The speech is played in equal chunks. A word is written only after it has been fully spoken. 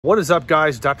What is up,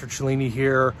 guys? Dr. Cellini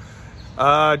here.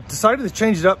 Decided to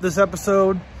change it up this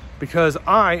episode because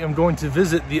I am going to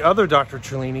visit the other Dr.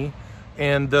 Cellini,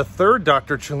 and the third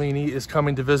Dr. Cellini is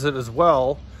coming to visit as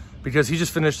well because he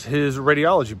just finished his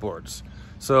radiology boards.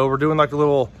 So we're doing like a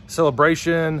little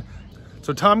celebration.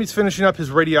 So Tommy's finishing up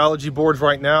his radiology boards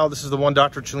right now. This is the one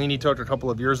Dr. Cellini took a couple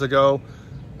of years ago,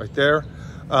 right there.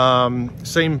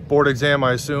 Same board exam,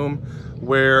 I assume,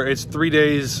 where it's 3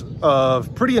 days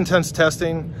of pretty intense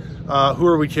testing. Who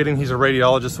are we kidding? He's a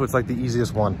radiologist, so it's like the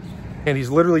easiest one. And he's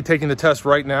literally taking the test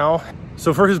right now.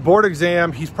 So for his board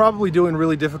exam, he's probably doing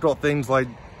really difficult things like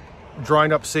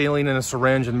drawing up saline in a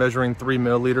syringe and measuring 3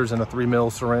 milliliters in a 3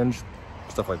 ml syringe,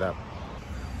 stuff like that.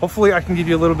 Hopefully I can give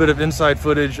you a little bit of inside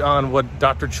footage on what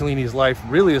Dr. Cellini's life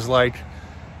really is like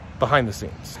behind the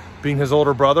scenes. Being his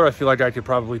older brother, I feel like I could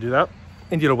probably do that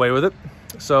and get away with it.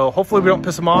 So hopefully we don't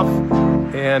piss him off.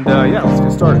 And yeah, let's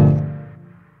get started.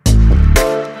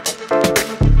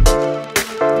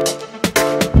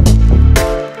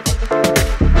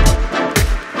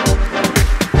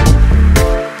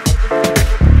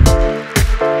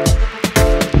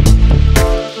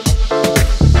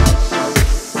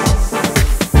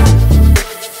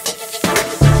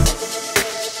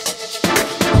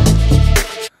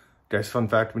 Guys, fun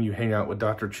fact, when you hang out with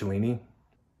Dr. Cellini,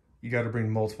 you got to bring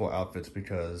multiple outfits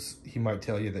because he might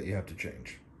tell you that you have to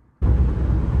change. The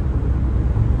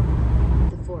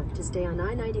fork to stay on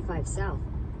I-95 South.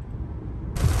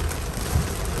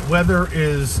 Weather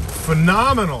is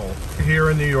phenomenal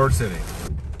here in New York City.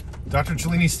 Dr.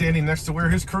 Cellini's standing next to where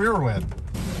his career went.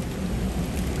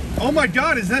 Oh my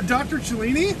God, is that Dr.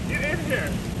 Cellini? Get in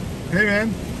here. Hey,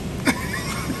 man.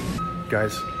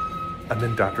 Guys, I'm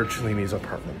in Dr. Cellini's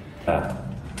apartment.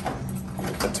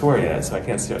 A tour yet, so I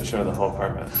can't show the whole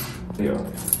apartment.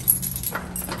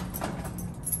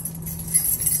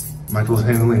 Michael's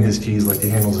handling his keys like he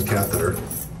handles a catheter.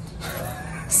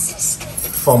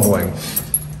 Fumbling.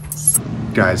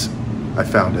 Guys, I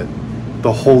found it.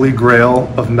 The holy grail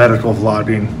of medical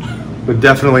vlogging, but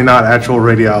definitely not actual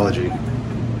radiology.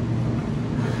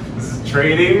 This is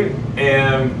trading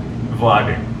and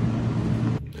vlogging.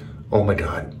 Oh my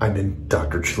God, I'm in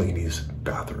Dr. Cellini's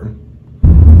bathroom.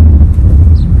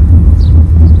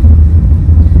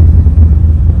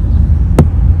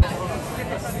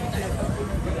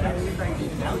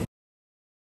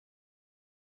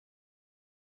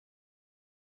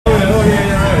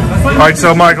 All right,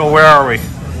 so Michael, where are we?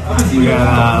 We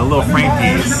got Little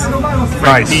Frankie's.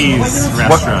 Frankie's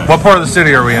restaurant. What part of the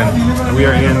city are we in? We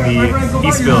are in the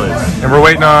East Village. And we're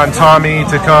waiting on Tommy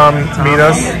to come meet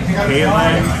us.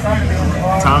 Caitlin.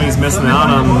 Tommy's missing out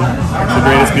on the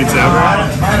greatest pizza ever.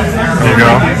 There you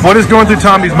go. What is going through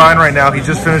Tommy's mind right now? He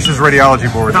just finished his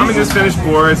radiology board. Tommy just finished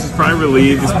boards. He's probably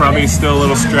relieved. He's probably still a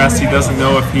little stressed. He doesn't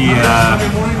know if he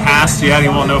passed yet. He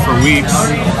won't know for weeks.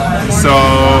 So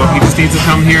he just needs to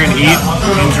come here and eat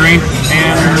and drink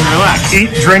and relax. Eat,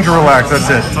 drink, and relax. That's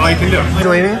it. That's all you can do.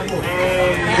 Cellini?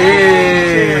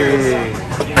 Hey.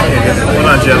 Hold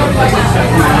on, Jim.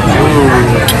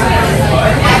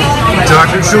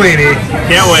 Dr. Cellini.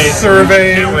 Can't wait.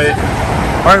 Survey. Can't wait.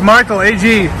 All right, Michael,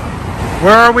 AG,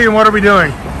 where are we and what are we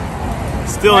doing?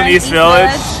 Still in East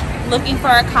Village. Looking for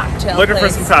a cocktail Looking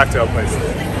place. for some cocktail places.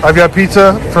 I've got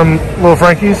pizza from Little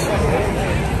Frankie's.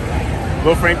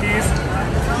 Little Frankie's.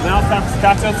 Now time for some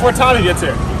cocktails before Tommy gets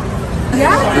here.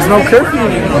 Yeah. There's no curfew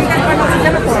anymore.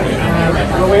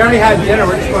 Well, we already had dinner.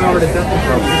 We're just going over to Dental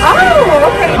Pro.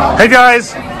 Oh, okay. Hey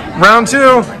guys, round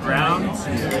two. Round.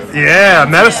 Yeah,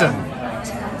 medicine.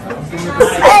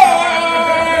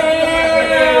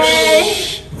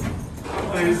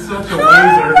 He's such a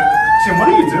loser. Jim, what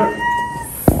are you doing?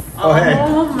 Oh, hey.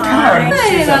 Oh my.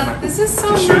 This is so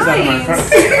nice.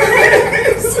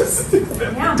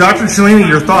 Dr. Cellini,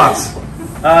 your thoughts?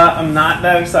 I'm not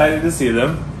that excited to see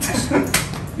them.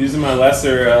 These are my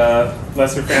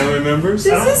lesser family members.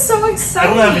 This is so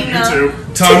exciting. I don't have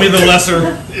YouTube. Tommy the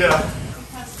Lesser. Yeah.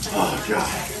 Oh God.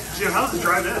 Jim, how was the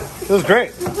drive in? It was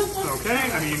great.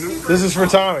 Okay. I mean, This is for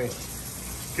Tommy.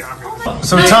 got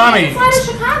So Tommy, Outside of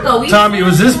Chicago. Tommy,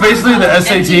 was this basically the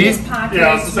SAT?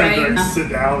 Yeah, it's the same thing. Sit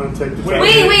down and take the test.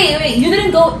 Wait. You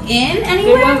didn't go in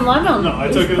anywhere? It was London. No, I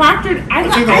took it. Proctored. I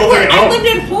took the whole thing I home. lived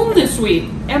at home this week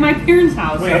at my parents'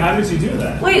 house. Wait, how did you do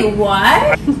that? Wait,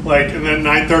 what? Like, and then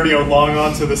 9:30, I would log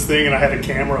on to this thing, and I had a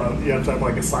camera. You have to have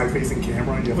like a side-facing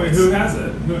camera. You have Wait, like, who has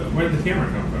it? Where did the camera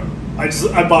come from? I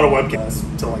bought a webcam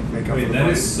to like make up. Wait, for the that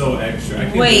price. is so extra. I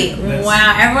can't Wait, believe that's-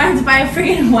 wow. Everyone has to buy a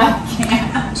freaking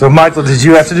webcam. So Michael, did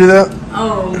you have to do that?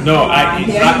 Oh. No,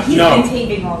 He's no. been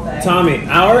taping all day. Tommy,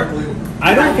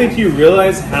 I don't think you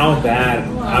realize how bad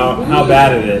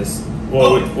it is.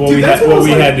 what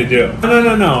we had to do.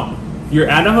 No. You're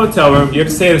at a hotel room. You have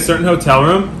to stay at a certain hotel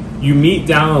room. You meet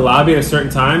down in the lobby at a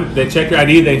certain time. They check your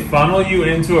ID. They funnel you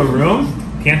into a room.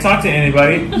 Can't talk to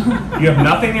anybody. You have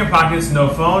nothing in your pockets. No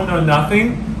phone. No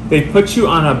nothing. They put you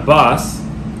on a bus.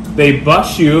 They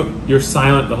bus you. You're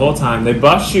silent the whole time. They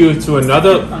bus you to an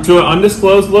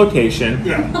undisclosed location.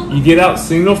 Yeah. You get out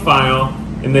single file,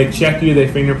 and they check you. They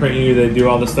fingerprint you. They do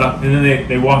all the stuff, and then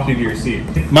they walk you to your seat.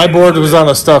 My board was on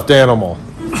a stuffed animal.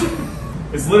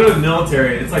 It's literally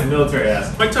military. It's like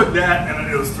military-esque. I took that and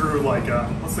it was through like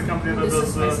what's the company that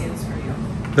does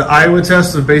The Iowa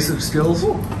test of basic skills.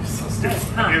 so stupid.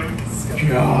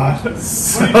 God.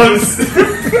 So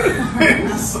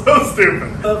stupid. So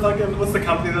stupid. Fucking what's the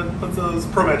company that puts those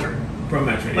Prometric?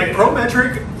 Prometric. Like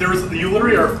Prometric, you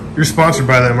literally are You're sponsored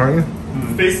by them, aren't you?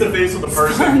 face to face with the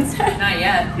person. Not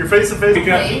yet. You're face to face.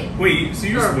 Wait, so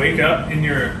you just wake up in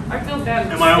your... I feel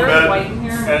bad. In my own bed. White in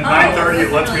here. At 9:30,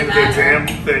 it lets me into the exam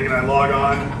thing, and I log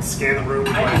on, scan the room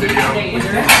with my video.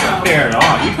 Not fair at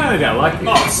all. You kind of got lucky.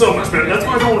 Oh, it's so much better. That's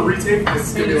why I don't want to retake because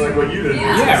it's gonna be like what you did.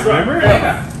 Yeah, remember?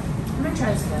 Yeah. I'm gonna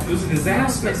try this. It was a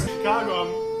disaster. Chicago,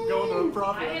 I'm going to I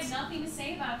Providence. had nothing to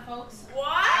say about it, folks. What?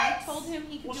 I told him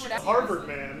he could Well, do she's whatever. Harvard,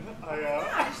 man.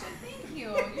 Gosh, thank you.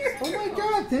 You're so Oh my cool.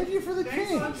 God! Thank you for the Thanks,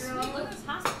 cake. Andriana. Look at this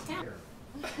hospitality.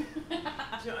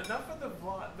 Enough of the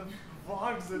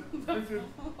vlogs that.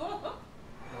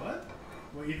 What?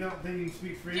 Well, you don't think you can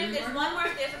speak free Jim, there's one more.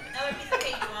 There's another piece of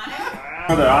cake. You want it?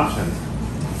 Other options.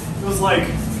 It was like.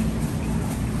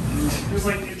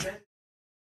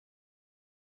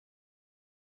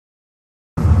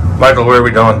 Michael, where are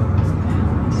we going?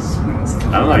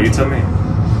 I don't know. You tell me.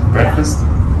 Breakfast?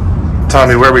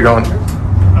 Tommy, where are we going?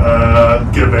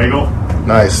 Get a bagel.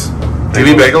 Nice. Do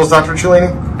you eat bagels, Dr. Cellini?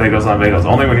 Bagels on bagels.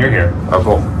 Only when you're here. Oh,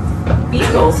 cool.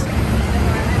 Beagles.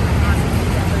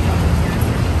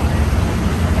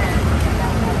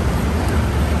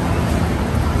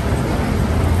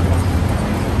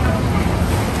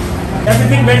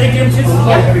 Everything vegetarian chips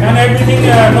and everything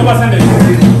no percentage.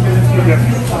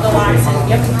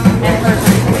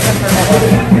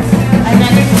 And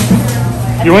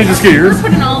then You want to just get yours? we're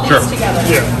putting all these together.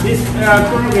 Yeah. This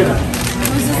put together.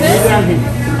 Whose is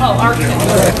this? Oh, our kid.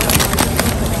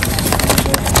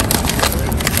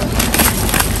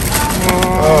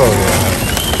 Oh yeah.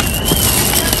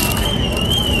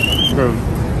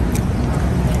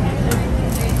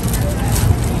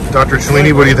 Dr.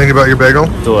 Cellini, what do you think about your bagel?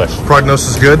 Delish.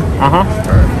 Prognosis good? Uh-huh.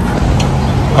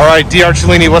 All right, Dr.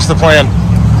 Cellini, what's the plan?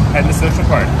 Head to Central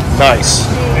Park. Nice.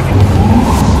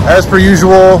 As per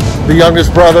usual, the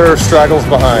youngest brother straggles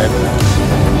behind.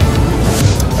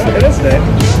 It is day.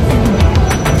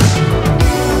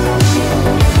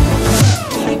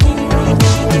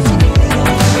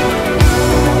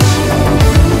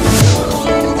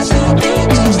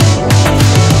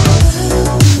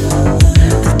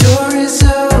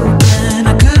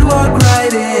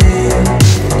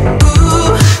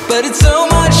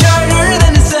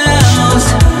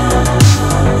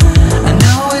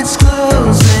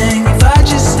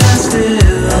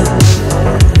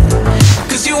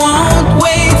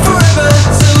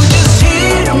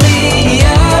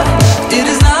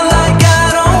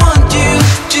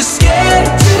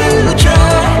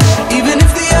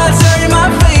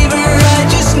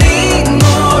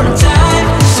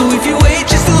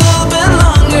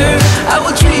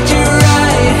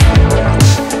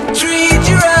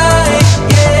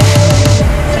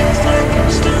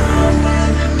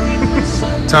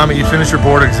 Tommy, you finished your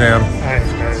board exam.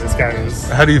 This guy is.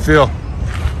 How do you feel?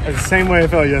 The same way I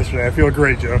felt yesterday. I feel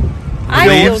great, Joe. I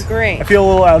feel Relieved? great. I feel a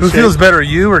little out of Who shape. feels better,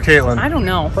 you or Caitlin? I don't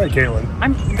know. Probably Caitlin.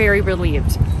 I'm very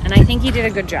relieved, and I think he did a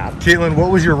good job. Caitlin, what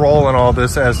was your role in all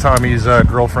this as Tommy's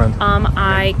girlfriend?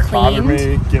 I Bother cleaned. me,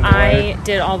 get in the I way,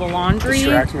 did all the laundry.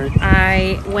 distract me.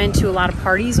 I went to a lot of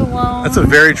parties alone. That's a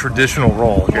very traditional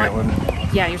role,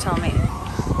 Caitlin. Yeah, you're telling me.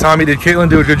 Tommy, did Caitlin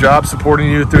do a good job supporting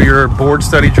you through your board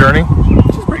study journey?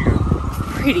 She's pretty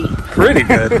good. Pretty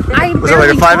good. I Was it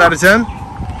like a 5 out of 10?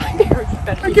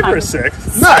 I give her a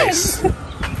 6. Nice.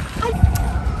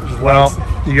 Well,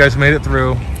 you guys made it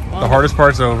through. The hardest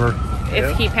part's over.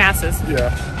 If he passes, Yeah.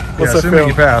 Yeah, What's that assuming film?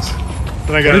 you pass.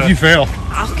 Then I What got. if you fail?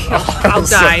 I'll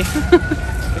die.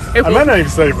 I might not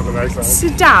even study for the next time.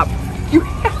 Stop. You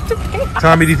have to pay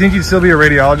Tommy, do you think you'd still be a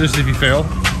radiologist if you fail?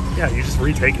 Yeah, you just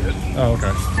retake it. Oh,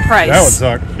 okay. price. That would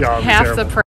suck. Yeah, it'd be Half terrible. the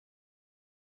price.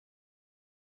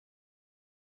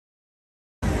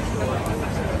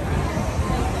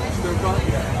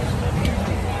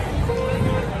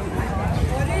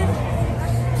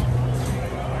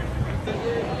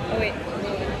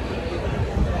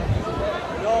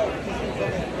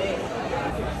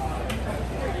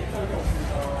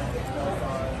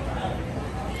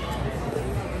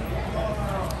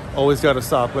 always got to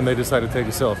stop when they decide to take a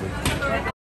selfie.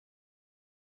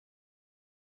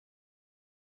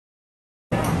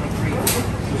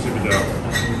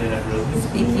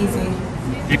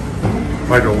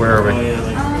 Michael, where are we?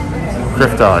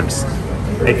 Griff Dogs,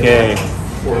 aka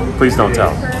Please Don't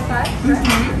Tell.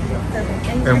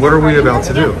 And what are we about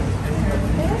to do?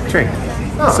 Drink.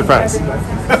 Oh. Surprise.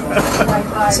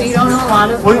 So you don't know a lot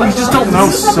of. Well, you just don't know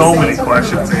so many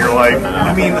questions, and you're like,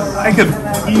 I mean, I could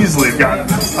easily have gotten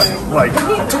like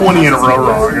 20 in a row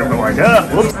wrong, and be like,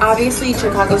 whoops. Obviously,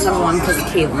 Chicago's #1 because of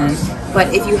Caitlin.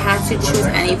 But if you had to choose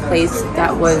any place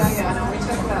that was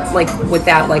like with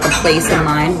that like a place in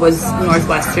mind, was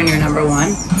Northwestern your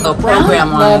 #1? So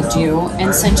program loved you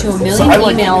and sent you a million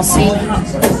emails saying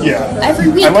every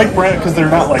week. I like Brent because they're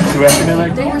not like too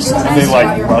academic. They were so nice. And they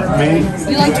like love me.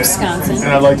 You liked Wisconsin.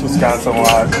 And I liked Wisconsin a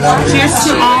lot. Cheers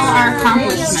to all our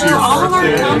accomplishments. To all of our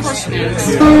accomplishments.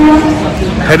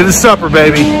 Headed to supper,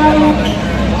 baby.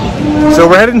 So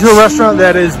we're heading to a restaurant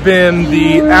that has been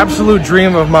the absolute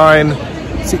dream of mine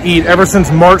to eat ever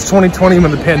since March 2020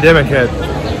 when the pandemic hit.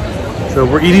 So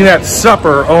we're eating at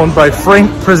Supper, owned by Frank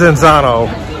Provenzano.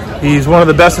 He's one of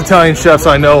the best Italian chefs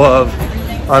I know of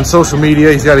on social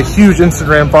media. He's got a huge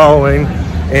Instagram following,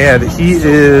 and he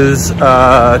is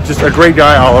just a great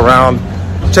guy all around.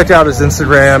 Check out his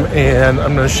Instagram, and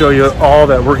I'm gonna show you all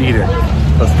that we're eating.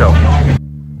 Let's go.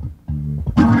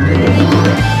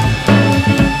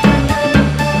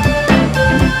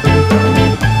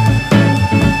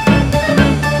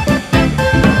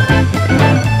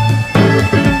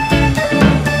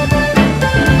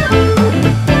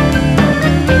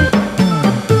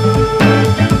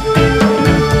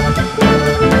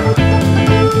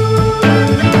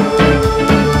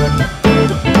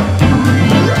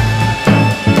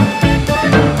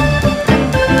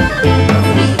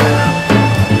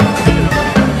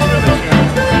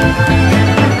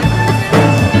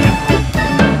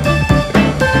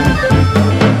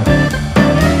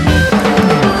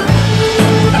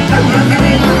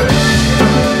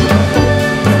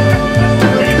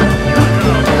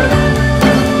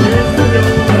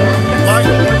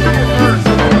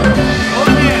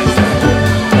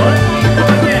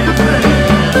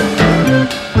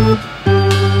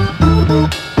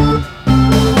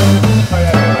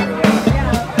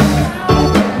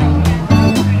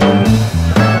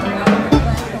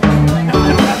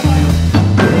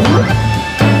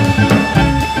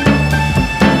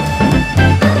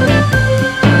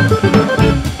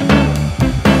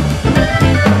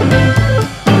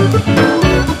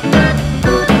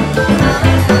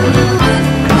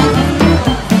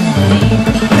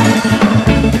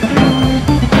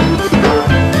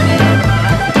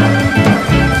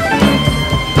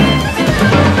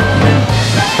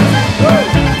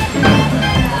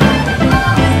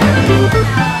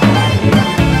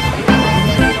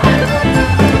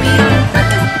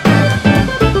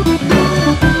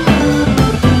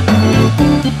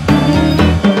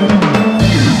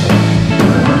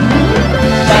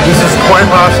 Quite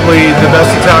possibly the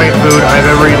best Italian food I've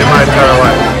ever eaten in my entire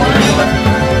life.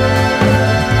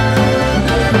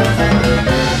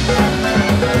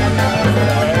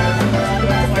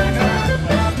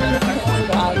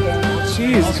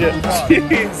 Jeez,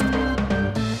 jeez.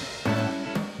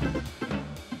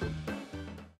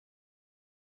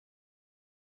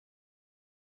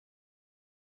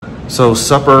 So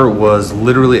supper was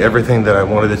literally everything that I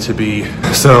wanted it to be.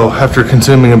 So after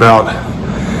consuming about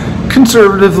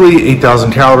conservatively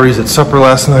 8,000 calories at supper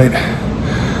last night,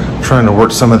 trying to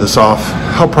work some of this off,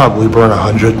 I'll probably burn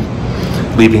 100,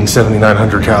 leaving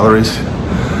 7,900 calories.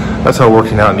 That's how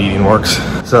working out and eating works.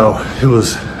 So it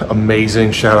was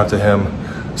amazing. Shout out to him.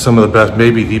 Some of the best,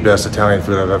 maybe the best Italian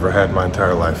food I've ever had in my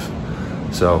entire life.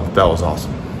 So that was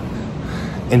awesome.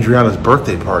 Andriana's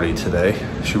birthday party today.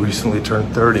 She recently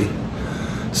turned 30.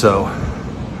 So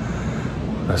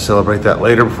I celebrate that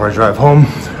later before I drive home.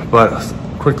 But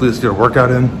quickly, let's get a workout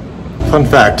in. Fun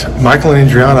fact, Michael and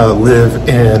Andriana live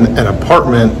in an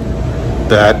apartment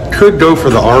that could go for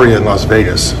the Aria in Las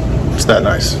Vegas. It's that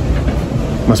nice.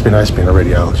 Must be nice being a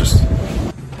radiologist.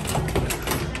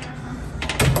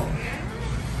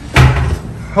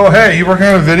 Oh, hey, you working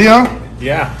on a video?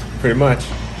 Yeah, pretty much.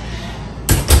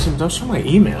 Don't show my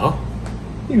email.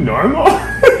 You normal?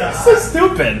 That's so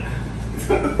stupid.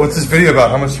 What's this video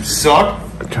about? How much you suck?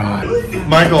 God.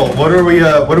 Michael, what are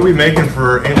we making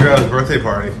for Andriana's birthday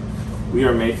party? We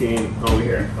are making over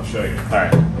here. I'll show you. All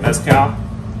right, mezcal,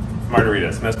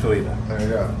 margaritas, mezcalita. There you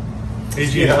go.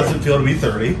 AG, how does it feel to be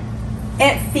 30?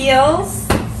 It feels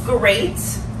great.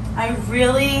 I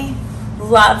really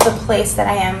love the place that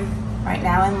I am right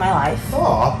now in my life.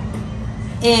 Aw.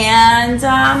 And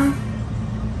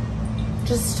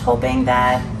just hoping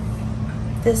that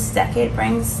this decade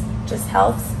brings just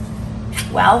health,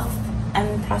 wealth,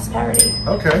 and prosperity.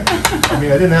 Okay. I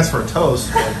mean, I didn't ask for a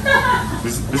toast. But...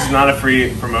 This is not a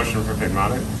free promotion for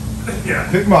Pigmonic. Yeah,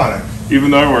 Pigmonic.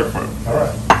 Even though I work for him. All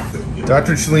right.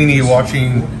 Dr. Cellini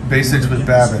watching Basics with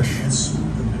Babish.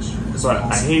 But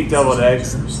I hate deviled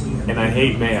eggs and I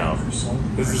hate mayo.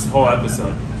 This is the whole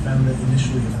episode.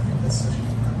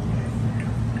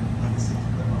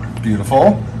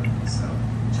 Beautiful.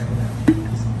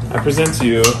 I present to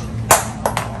you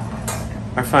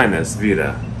our finest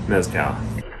Vita Mezcal.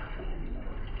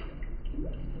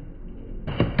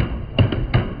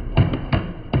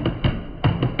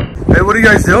 Hey, what are you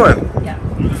guys doing?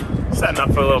 Setting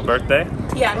up for a little birthday.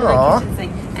 Yeah, I'm like kitchen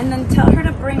thing. And then tell her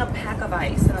to bring a pack of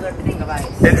ice, another thing of ice.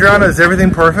 Andriana, is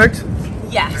everything perfect?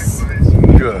 Yes.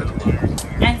 Good.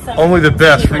 And some only the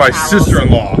best for my towels.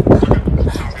 sister-in-law.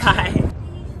 Bye.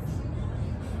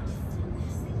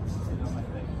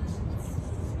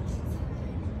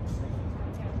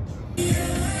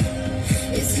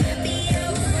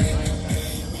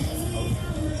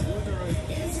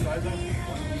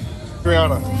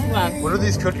 Andriana, what are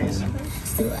these cookies?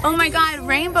 Oh my god,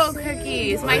 rainbow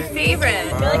cookies, my favorite.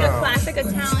 They're like a classic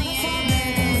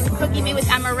Italian cookie made with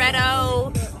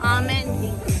amaretto, almond,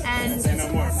 and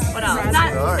what else?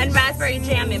 And raspberry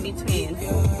jam in between.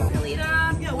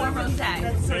 Lita, warm rosé.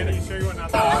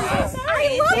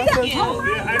 I love you.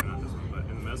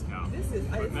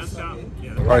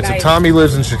 All right, so Tommy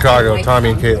lives in Chicago,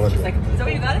 Tommy and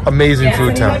Caitlin. Amazing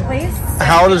food town.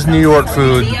 How does New York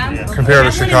food compare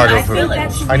to Chicago food?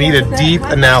 I need a deep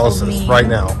analysis right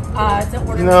now.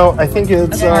 You know, I think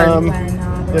it's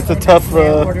a tough,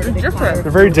 they're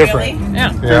very different.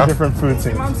 Yeah. Very different food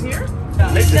scenes.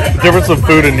 The difference of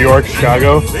food in New York,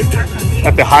 Chicago.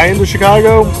 At the high end of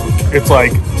Chicago, it's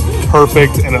like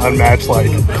perfect and unmatched like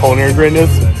culinary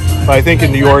greatness. But I think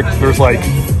in New York, there's like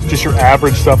just your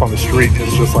average stuff on the street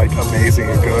is just like amazing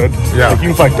and good. Yeah. Like you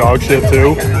can find dog shit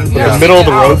too. But the middle of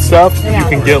the road stuff, you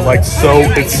can get like it's so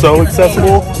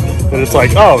accessible that it's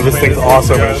like, oh, this thing's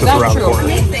awesome and it's just around the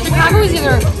corner. Chicago is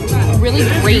either really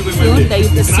great food that you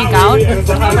have to seek out,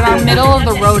 but our middle of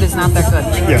the road is not that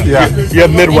good. Yeah. You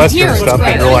have Midwestern stuff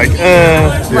and you're like,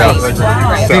 Yeah.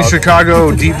 Right. Think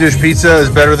Chicago deep dish pizza is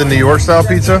better than New York style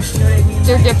pizza?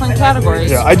 They're different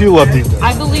categories. Yeah, I do love deep dish.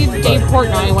 I believe Dave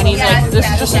Portnoy when he's like, this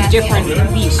is just a different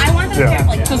beast. Yeah.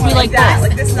 Because we like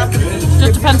both.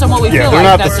 Just depends on what we Yeah, feel they're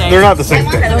like not that day. they're not the same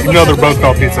thing. Even though they're both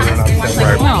called pizza, they're not the same.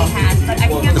 Right. No.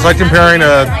 It's like comparing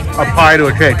a pie to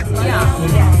a cake.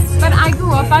 Yeah. But I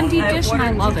grew up on deep dish and I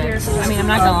love it. I mean, I'm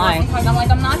not gonna lie. I'm like,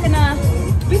 I'm not gonna.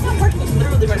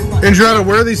 Andriana,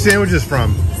 where are these sandwiches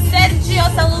from?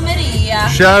 Cellini.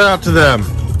 Shout out to them.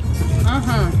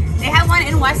 They have one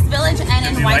in West Village and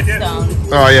in Whitestone.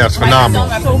 Oh yeah, it's phenomenal.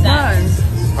 So good.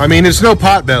 I mean, it's no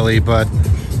pot belly, but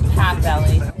Half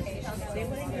belly.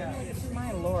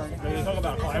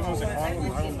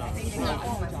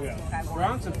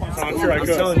 I'm sure I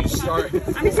could. telling you, start.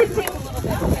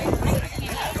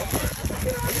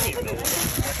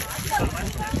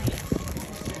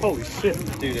 Holy shit.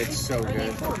 Dude, it's so good. I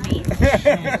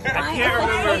can't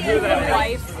remember who that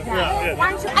is.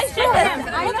 I should have.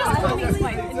 I just told me his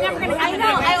wife. It's never gonna happen. I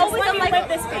know. I always am like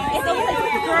this face. It's always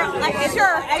like, girl, like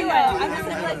sure, I will. I'm just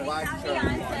gonna be like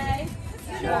Beyonce.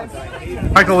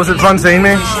 Michael, was it fun seeing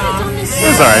me? It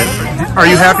was alright. Are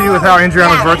you happy with how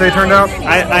Andriana's birthday turned out?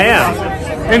 I am.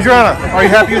 Andriana, are you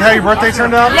happy with how your birthday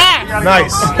turned out? Yeah.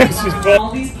 Nice.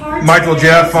 Michael, did you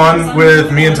have fun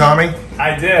with me and Tommy?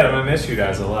 I did. I'm gonna miss you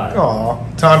guys a lot. Aw.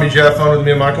 Tommy, did you have fun with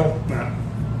me and Michael? Yeah.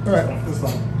 All right. It was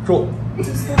fun. Cool.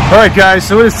 All right, guys,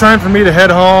 so it is time for me to head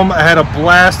home. I had a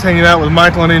blast hanging out with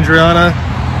Michael and Andriana.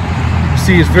 You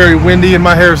see, it's very windy and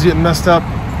my hair is getting messed up.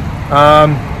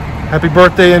 Happy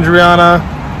birthday, Andriana.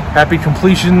 Happy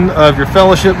completion of your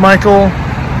fellowship, Michael.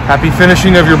 Happy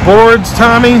finishing of your boards,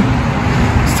 Tommy.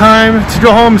 It's time to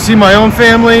go home and see my own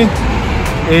family.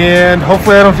 And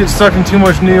hopefully I don't get stuck in too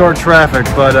much New York traffic.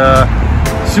 But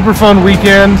super fun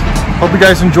weekend. Hope you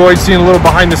guys enjoyed seeing a little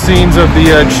behind the scenes of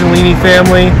the Cellini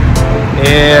family.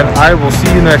 And I will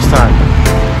see you next time.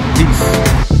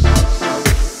 Peace.